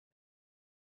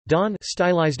Dawn,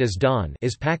 stylized as Dawn,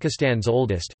 is Pakistan's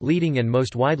oldest, leading and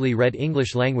most widely read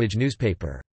English-language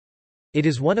newspaper. It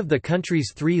is one of the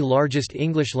country's 3 largest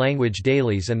English-language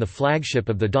dailies and the flagship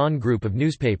of the Dawn group of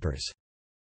newspapers.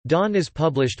 Dawn is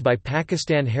published by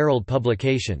Pakistan Herald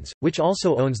Publications, which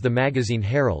also owns the magazine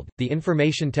Herald, the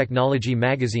information technology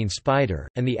magazine Spider,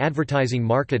 and the advertising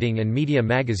marketing and media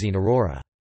magazine Aurora.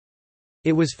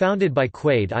 It was founded by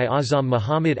Quaid-i-Azam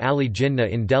Muhammad Ali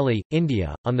Jinnah in Delhi,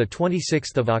 India, on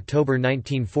 26 October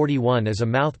 1941 as a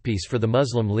mouthpiece for the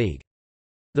Muslim League.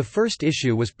 The first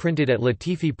issue was printed at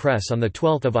Latifi Press on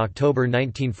 12 October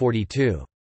 1942.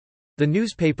 The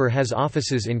newspaper has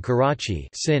offices in Karachi,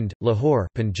 Sindh, Lahore,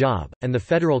 Punjab, and the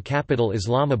federal capital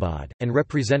Islamabad, and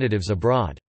representatives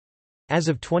abroad. As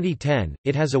of 2010,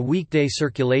 it has a weekday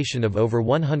circulation of over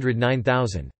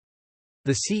 109,000.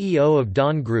 The CEO of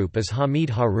Dawn Group is Hamid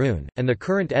Haroon, and the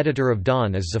current editor of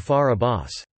Dawn is Zafar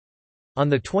Abbas. On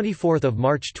 24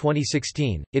 March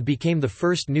 2016, it became the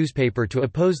first newspaper to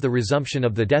oppose the resumption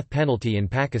of the death penalty in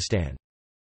Pakistan.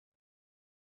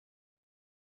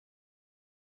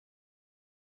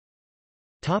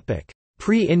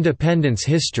 Pre-independence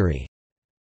history.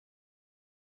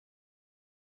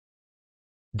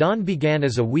 Dawn began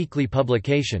as a weekly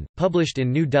publication, published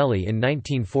in New Delhi in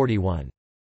 1941.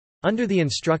 Under the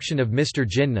instruction of Mr.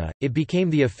 Jinnah, it became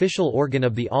the official organ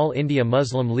of the All India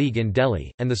Muslim League in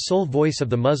Delhi, and the sole voice of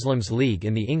the Muslims League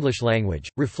in the English language,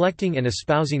 reflecting and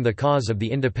espousing the cause of the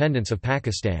independence of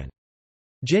Pakistan.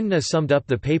 Jinnah summed up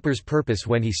the paper's purpose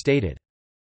when he stated,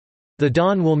 "The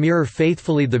Dawn will mirror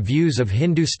faithfully the views of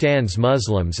Hindustan's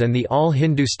Muslims and the All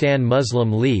Hindustan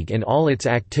Muslim League in all its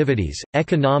activities,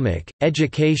 economic,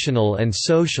 educational and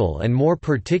social and more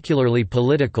particularly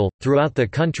political, throughout the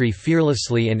country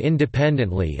fearlessly and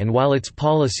independently, and while its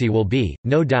policy will be,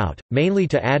 no doubt, mainly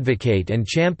to advocate and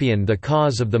champion the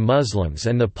cause of the Muslims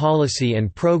and the policy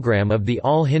and program of the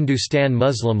All Hindustan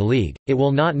Muslim League, it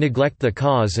will not neglect the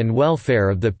cause and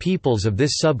welfare of the peoples of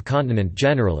this subcontinent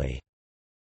generally."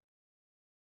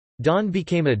 Dawn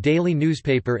became a daily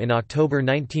newspaper in October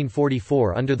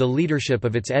 1944 under the leadership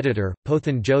of its editor,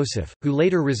 Pothan Joseph, who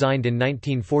later resigned in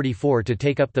 1944 to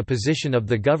take up the position of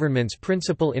the government's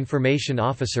principal information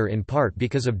officer in part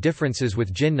because of differences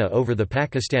with Jinnah over the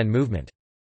Pakistan movement.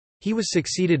 He was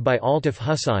succeeded by Altaf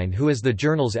Hussain, who as the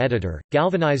journal's editor,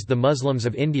 galvanized the Muslims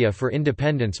of India for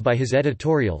independence by his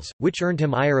editorials, which earned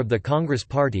him ire of the Congress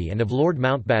Party and of Lord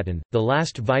Mountbatten, the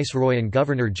last Viceroy and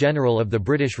Governor-General of the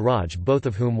British Raj, both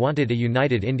of whom wanted a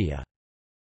united India.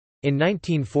 In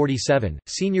 1947,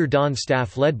 senior Dawn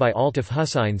staff led by Altaf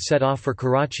Hussain set off for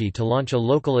Karachi to launch a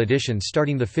local edition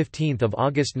starting 15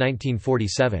 August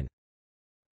 1947.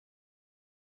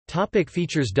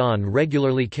 Features. Dawn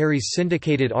regularly carries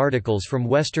syndicated articles from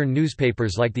Western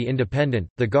newspapers like The Independent,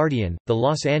 The Guardian, The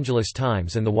Los Angeles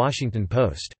Times and The Washington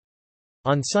Post.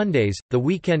 On Sundays, The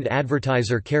Weekend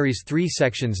Advertiser carries 3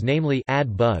 sections, namely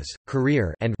Ad Buzz,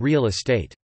 Career and Real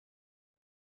Estate.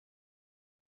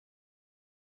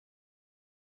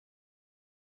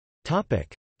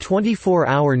 Topic: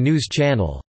 24-hour news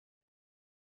channel.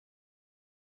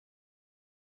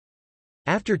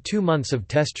 After 2 months of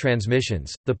test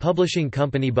transmissions, the publishing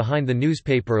company behind the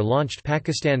newspaper launched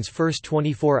Pakistan's first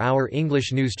 24-hour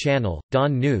English news channel,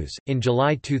 Dawn News, in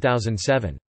July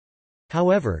 2007.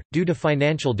 However, due to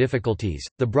financial difficulties,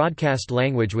 the broadcast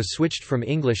language was switched from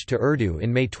English to Urdu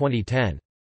in May 2010.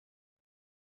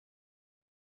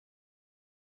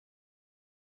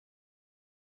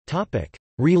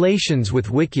 Relations with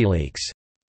WikiLeaks.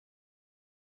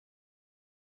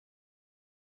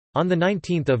 On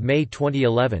 19 May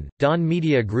 2011, Dawn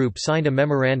Media Group signed a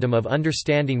Memorandum of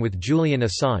Understanding with Julian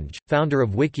Assange, founder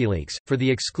of WikiLeaks, for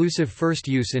the exclusive first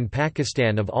use in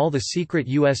Pakistan of all the secret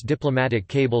U.S. diplomatic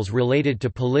cables related to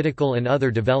political and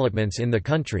other developments in the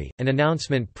country. An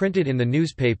announcement printed in the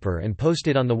newspaper and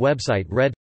posted on the website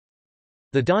read,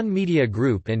 "The Dawn Media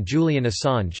Group and Julian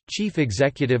Assange, chief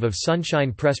executive of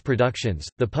Sunshine Press Productions,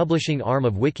 the publishing arm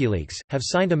of WikiLeaks, have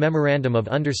signed a Memorandum of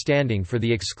Understanding for the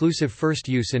exclusive first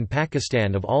use in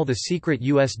Pakistan of all the secret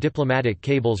U.S. diplomatic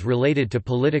cables related to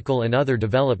political and other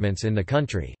developments in the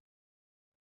country."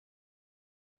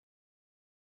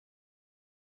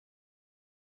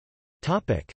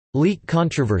 Leak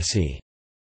controversy.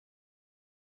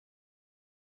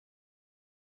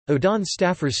 Dawn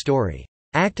staffers' story,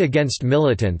 "Act against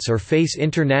militants or face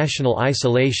international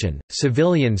isolation,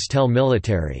 civilians tell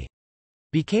military,"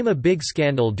 became a big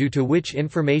scandal, due to which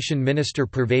Information Minister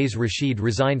Pervez Rashid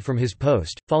resigned from his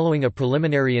post, following a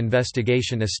preliminary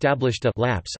investigation established a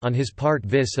lapse on his part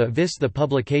vis-a-vis the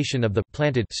publication of the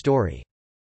planted story.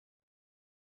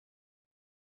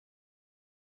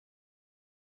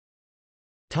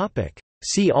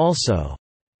 See also: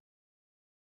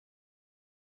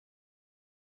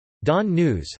 Dawn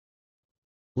News,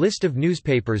 List of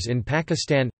newspapers in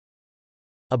Pakistan,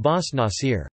 Abbas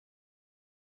Nasir.